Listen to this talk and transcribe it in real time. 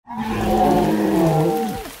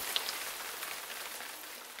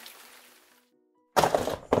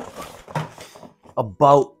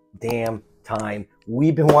About damn time.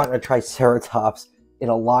 We've been wanting a Triceratops in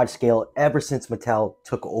a large scale ever since Mattel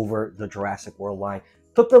took over the Jurassic World line.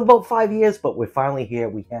 Took them about 5 years, but we're finally here.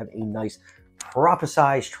 We have a nice proper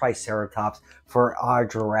sized Triceratops for our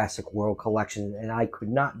Jurassic World collection, and I could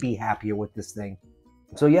not be happier with this thing.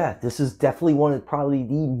 So yeah, this is definitely one of probably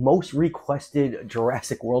the most requested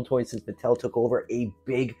Jurassic World toys since Mattel took over. A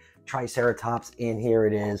big Triceratops, and here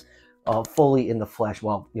it is, fully in the flesh.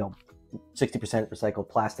 Well, 60% recycled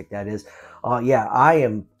plastic, that is. Yeah, I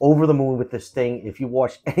am over the moon with this thing. If you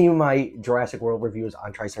watched any of my Jurassic World reviews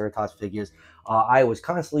on Triceratops figures, I was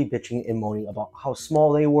constantly bitching and moaning about how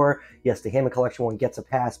small they were. Yes, the Hammond Collection one gets a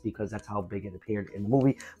pass because that's how big it appeared in the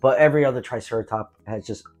movie, but every other Triceratops has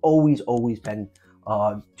just always been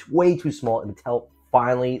way too small, and Mattel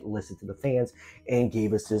finally listened to the fans and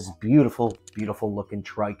gave us this beautiful looking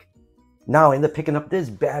trike. Now, end up picking up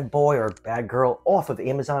this bad boy or bad girl off of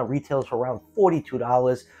Amazon. Retails for around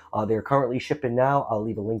 $42. They're currently shipping now. I'll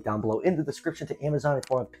leave a link down below in the description to Amazon if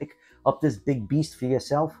you want to pick up this big beast for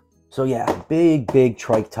yourself. So yeah, big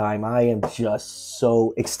trike time. I am just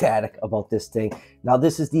so ecstatic about this thing. Now,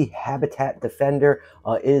 this is the Habitat Defender.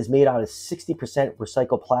 It is made out of 60%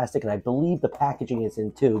 recycled plastic, and I believe the packaging is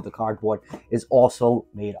in too. The cardboard is also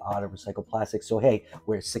made out of recycled plastic. So hey,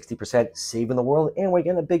 we're 60% saving the world, and we're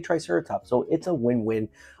getting a big Triceratops. So it's a win-win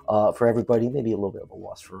for everybody. Maybe a little bit of a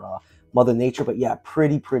loss for Mother Nature, but yeah,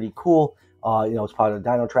 pretty cool. It's part of the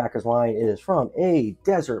Dino Trackers line. It is from a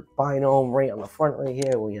desert biome right on the front right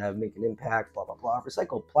here. We have Make an Impact, blah, blah, blah,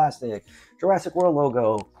 recycled plastic, Jurassic World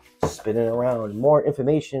logo, spinning around. More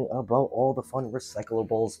information about all the fun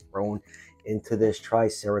recyclables thrown into this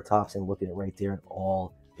Triceratops, and looking at it right there in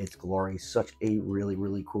all its glory. Such a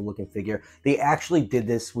really cool looking figure. They actually did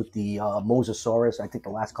this with the Mosasaurus. I think the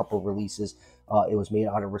last couple of releases, it was made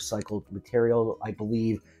out of recycled material. I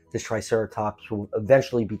believe this Triceratops will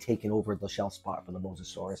eventually be taking over the shelf spot for the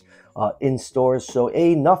Mosasaurus in stores. So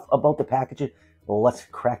enough about the packaging. Well, let's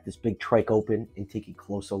crack this big trike open and take a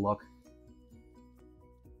closer look.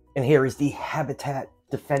 And here is the Habitat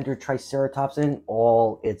Defender Triceratops in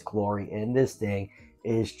all its glory. And this thing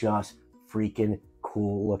is just freaking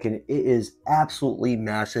cool looking. It is absolutely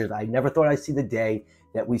massive. I never thought I'd see the day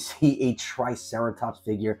that we see a Triceratops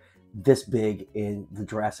figure this big in the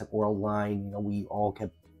Jurassic World line. We all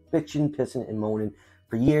kept bitching, pissing, and moaning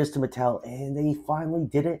for years to Mattel, and they finally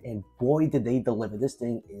did it, and boy did they deliver. This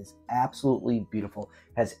thing is absolutely beautiful.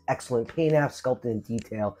 Has excellent paint apps, sculpted in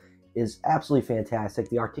detail, is absolutely fantastic.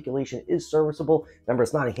 The articulation is serviceable. Remember,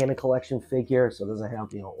 it's not a Hammond Collection figure, so it doesn't have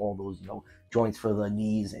all those joints for the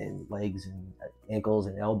knees and legs and ankles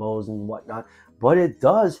and elbows and whatnot, but it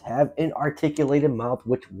does have an articulated mouth,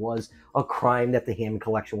 which was a crime that the Hammond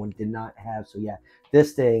Collection one did not have. So yeah,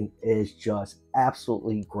 this thing is just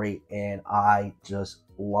absolutely great, and I just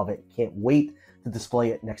love it. Can't wait to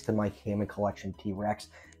display it next to my Hammond Collection T-Rex,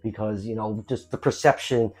 because just the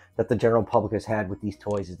perception that the general public has had with these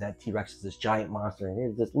toys is that T-Rex is this giant monster, and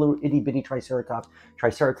here's this little itty-bitty Triceratops.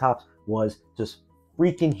 Triceratops was just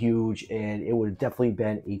freaking huge, and it would have definitely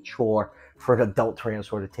been a chore for an adult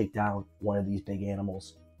Tyrannosaur to take down one of these big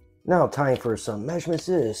animals. Now, time for some measurements.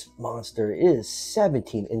 This monster is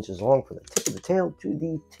 17 inches long from the tip of the tail to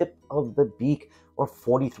the tip of the beak, or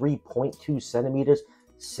 43.2 centimeters.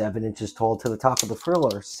 7 inches tall to the top of the frill,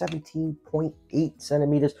 or 17.8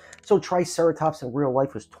 centimeters. So Triceratops in real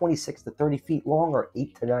life was 26 to 30 feet long, or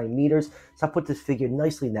 8 to 9 meters. So I put this figure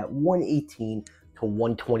nicely in that 118 to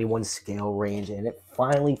 121 scale range, and it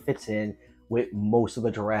finally fits in with most of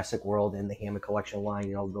the Jurassic World and the Hammond Collection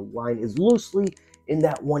line. The line is loosely in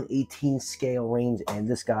that 118 scale range, and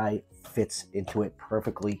this guy fits into it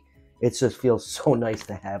perfectly. It just feels so nice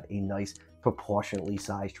to have a nice proportionately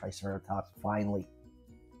sized Triceratops finally.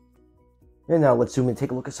 And now let's zoom in and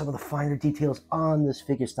take a look at some of the finer details on this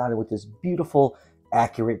figure, starting with this beautiful,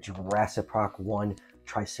 accurate Jurassic Park 1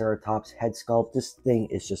 Triceratops head sculpt. This thing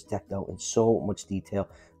is just decked out in so much detail.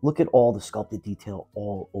 Look at all the sculpted detail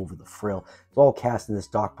all over the frill. It's all cast in this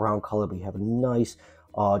dark brown color, but you have a nice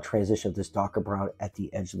transition of this darker brown at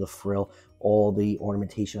the edge of the frill. All the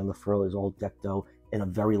ornamentation on the frill is all decked out in a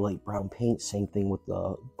very light brown paint. Same thing with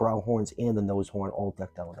the brow horns and the nose horn, all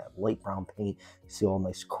decked out in that light brown paint. You see all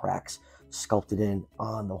nice cracks sculpted in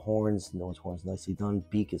on the horns. Nose horns nicely done.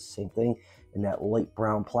 Beak is the same thing in that light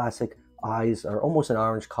brown plastic. Eyes are almost an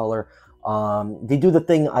orange color. They do the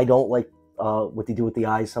thing I don't like, what they do with the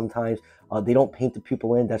eyes sometimes. They don't paint the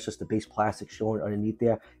pupil in. That's just the base plastic showing underneath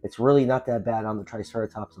there. It's really not that bad on the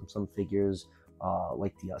Triceratops. On some figures,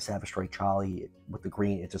 like the Savage Strike Charlie with the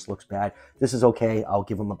green, it just looks bad. This is okay. I'll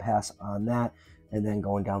give them a pass on that. And then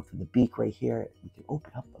going down through the beak right here, we can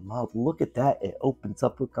open up the mouth. Look at that. It opens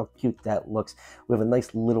up. Look how cute that looks. We have a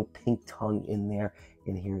nice little pink tongue in there.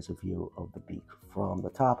 And here's a view of the beak from the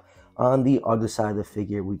top. On the underside of the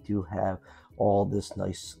figure, we do have all this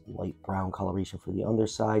nice light brown coloration for the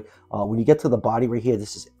underside. When you get to the body right here,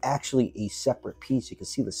 this is actually a separate piece. You can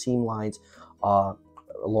see the seam lines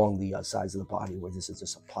along the sides of the body, where this is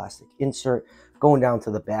just a plastic insert. Going down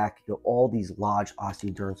to the back, you know, all these large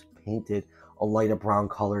osteoderms painted a lighter brown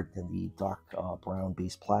color than the dark brown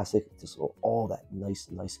based plastic. Just all that nice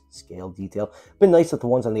scale detail. Been nice that the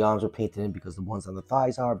ones on the arms are painted in because the ones on the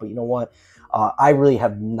thighs are, but you know what? I really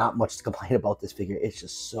have not much to complain about this figure. It's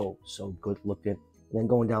just so good looking. And then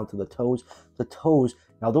going down to the toes. The toes,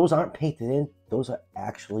 now those aren't painted in, those are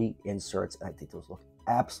actually inserts. And I think those look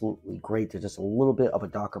absolutely great. They're just a little bit of a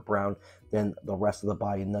darker brown than the rest of the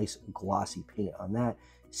body. Nice glossy paint on that.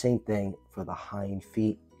 Same thing for the hind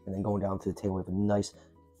feet. And then going down to the tail, we have a nice,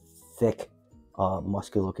 thick,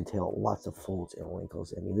 muscular looking tail. Lots of folds and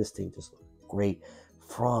wrinkles. I mean, this thing just looks great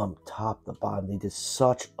from top to bottom. They did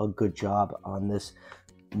such a good job on this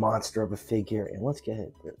monster of a figure. And let's get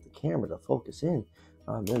the camera to focus in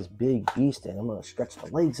on this big beast. And I'm going to stretch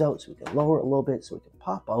the legs out so we can lower it a little bit so we can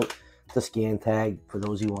pop out the scan tag for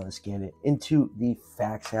those who want to scan it into the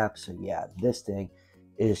fax app. So yeah, this thing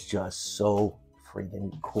is just so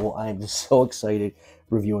freaking cool. I am just so excited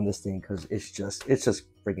reviewing this thing because it's just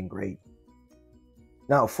freaking great.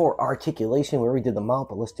 Now for articulation, we already did the mouth,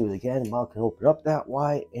 but let's do it again. The mouth can open up that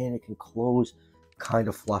wide and it can close kind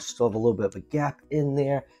of flush. Still have a little bit of a gap in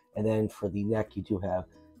there. And then for the neck, you do have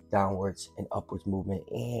downwards and upwards movement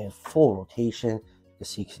and full rotation. You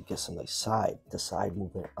see, you can get some nice side to side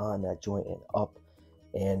movement on that joint and up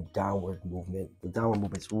and downward movement. The downward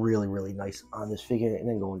movement is really nice on this figure. And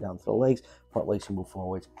then going down to the legs, front legs can move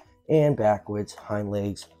forwards and backwards, hind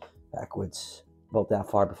legs backwards about that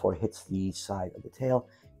far before it hits the side of the tail,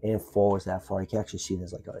 and forwards that far. You can actually see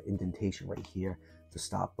there's like an indentation right here to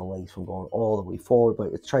stop the legs from going all the way forward,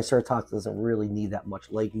 but it's Triceratops doesn't really need that much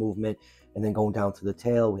leg movement. And then going down to the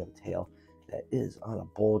tail, we have a tail that is on a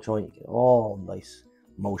ball joint. You get all nice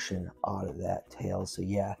motion out of that tail. So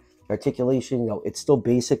yeah, articulation, you know, it's still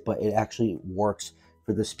basic, but it actually works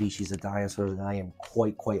for the species of dinosaurs, and I am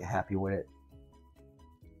quite happy with it.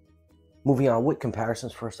 Moving on with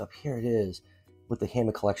comparisons, first up, here it is with the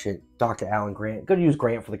Hammond collection, Dr. Alan Grant. I'm gonna use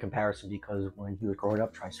Grant for the comparison because when he was growing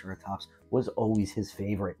up, Triceratops was always his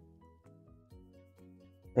favorite.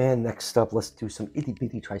 And next up, let's do some itty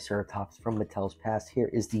bitty Triceratops from Mattel's past. Here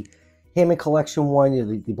is the Hammond collection one. You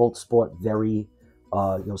know, they both sport very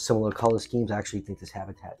similar color schemes. I actually think this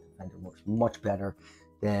Habitat Defender looks much better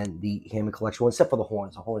than the Hammond collection one, except for the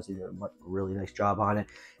horns. The horns, they did a really nice job on it.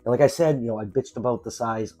 And like I said, you know, I bitched about the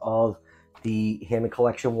size of the Hammond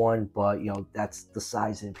collection one, but you know, that's the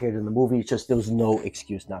size it appeared in the movie. It's just there was no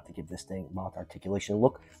excuse not to give this thing mouth articulation.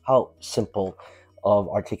 Look how simple of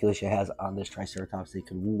articulation it has on this Triceratops. They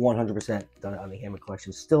could 100% done it on the Hammond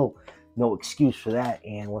collection. Still no excuse for that.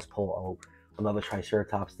 And let's pull out another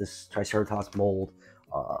Triceratops. This Triceratops mold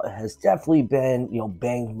has definitely been, you know,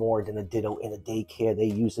 banged more than a Dino in a daycare. They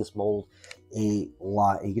use this mold a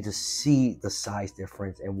lot. You get to see the size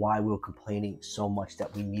difference and why we were complaining so much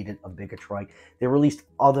that we needed a bigger trike. They released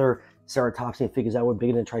other ceratopsian figures that were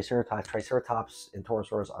bigger than Triceratops. Triceratops and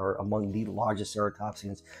Torosaurus are among the largest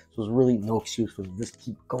ceratopsians, so there's really no excuse for this to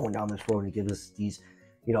keep going down this road and give us these,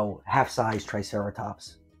 you know, half-size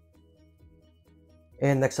Triceratops.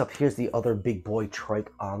 And next up, here's the other big boy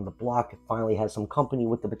trike on the block. It finally has some company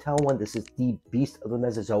with the Mattel one. This is the Beast of the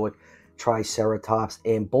Mesozoic Triceratops,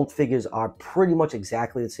 and both figures are pretty much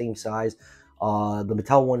exactly the same size. The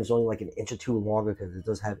Mattel one is only like an inch or two longer because it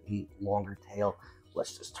does have a longer tail.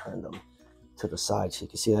 Let's just turn them to the side so you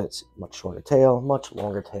can see that it's much shorter tail, much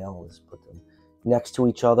longer tail. Let's put them next to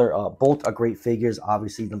each other. Both are great figures.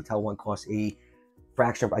 Obviously, the Mattel one costs a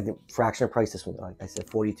fraction of price. This one, like I said,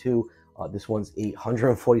 $42. This one's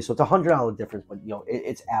 $840, so it's $100 difference, but you know,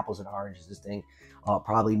 it's apples and oranges. This thing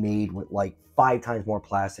probably made with like 5 times more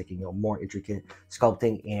plastic and, you know, more intricate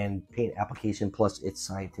sculpting and paint application, plus it's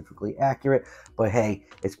scientifically accurate. But hey,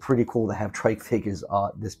 it's pretty cool to have trike figures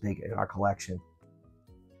this big in our collection.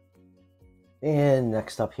 And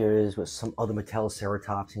next up here is with some other Mattel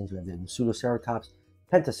ceratopsians. We have the Pseudoceratops,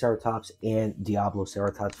 Pentaceratops, and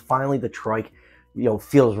Diabloceratops. Finally, the trike, you know,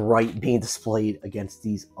 feels right being displayed against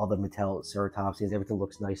these other Mattel ceratopsians. Everything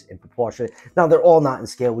looks nice and proportionate. Now, they're all not in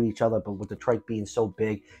scale with each other, but with the trike being so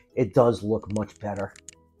big, it does look much better.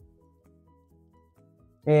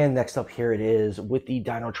 And next up here it is with the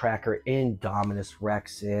Dino Tracker Indominus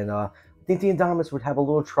Rex. And I think the Indominus would have a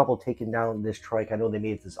little trouble taking down this trike. I know they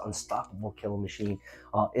made this unstoppable killing machine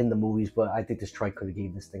in the movies, but I think this trike could have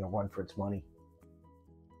gave this thing a run for its money.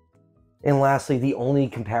 And lastly, the only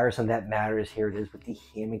comparison that matters, here it is with the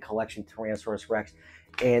Hammond Collection Tyrannosaurus Rex.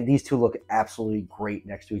 And these two look absolutely great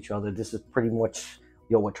next to each other. This is pretty much,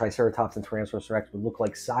 you know, what Triceratops and Tyrannosaurus Rex would look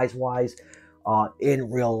like size-wise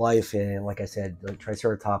in real life. And like I said, the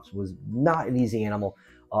Triceratops was not an easy animal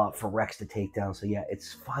for Rex to take down. So yeah,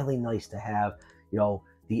 it's finally nice to have, you know,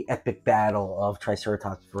 the epic battle of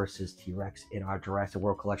Triceratops versus T-Rex in our Jurassic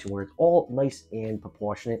World collection, where it's all nice and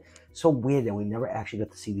proportionate. So weird that we never actually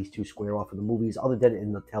got to see these two square off in the movies, other than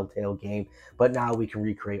in the Telltale game. But now we can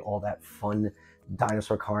recreate all that fun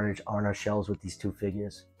dinosaur carnage on our shelves with these two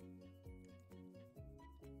figures.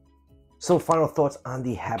 So final thoughts on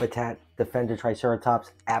the Habitat Defender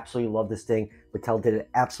Triceratops. Absolutely love this thing. Mattel did an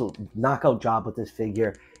absolute knockout job with this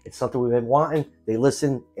figure. It's something we've been wanting. They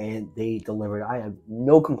listened and they delivered. I have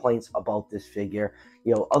no complaints about this figure.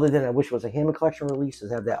 You know, other than I wish it was a Hammond Collection release to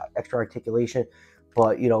have that extra articulation.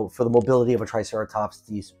 But, you know, for the mobility of a Triceratops,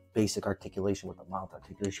 these basic articulation with the mouth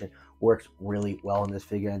articulation works really well in this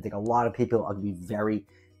figure. And I think a lot of people are going to be very,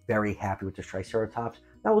 very happy with this Triceratops.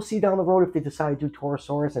 Now we'll see down the road if they decide to do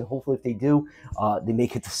Torosaurus, and hopefully if they do, they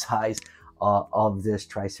make it the size of this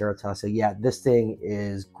Triceratops. So yeah, this thing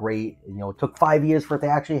is great. You know, it took 5 years for it to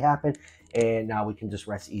actually happen, and now we can just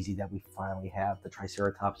rest easy that we finally have the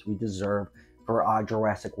Triceratops we deserve for our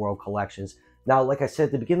Jurassic World collections. Now, like I said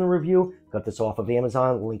at the beginning of the review, got this off of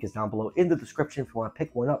Amazon. The link is down below in the description if you want to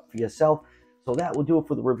pick one up for yourself. So that will do it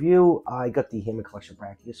for the review. I got the Hammond Collection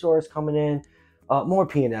Brachiosaurus coming in. More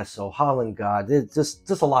P&S, so Holland God, it's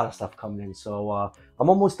just a lot of stuff coming in. So I'm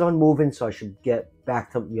almost done moving, so I should get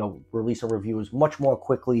back to, you know, releasing reviews much more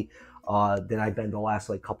quickly than I've been the last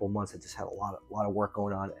like couple months. I just had a lot of work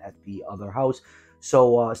going on at the other house.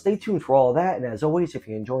 So stay tuned for all of that. And as always, if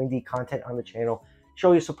you're enjoying the content on the channel,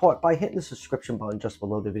 show your support by hitting the subscription button just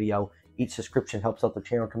below the video. Each subscription helps out the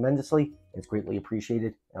channel tremendously. It's greatly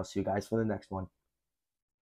appreciated. I'll see you guys for the next one.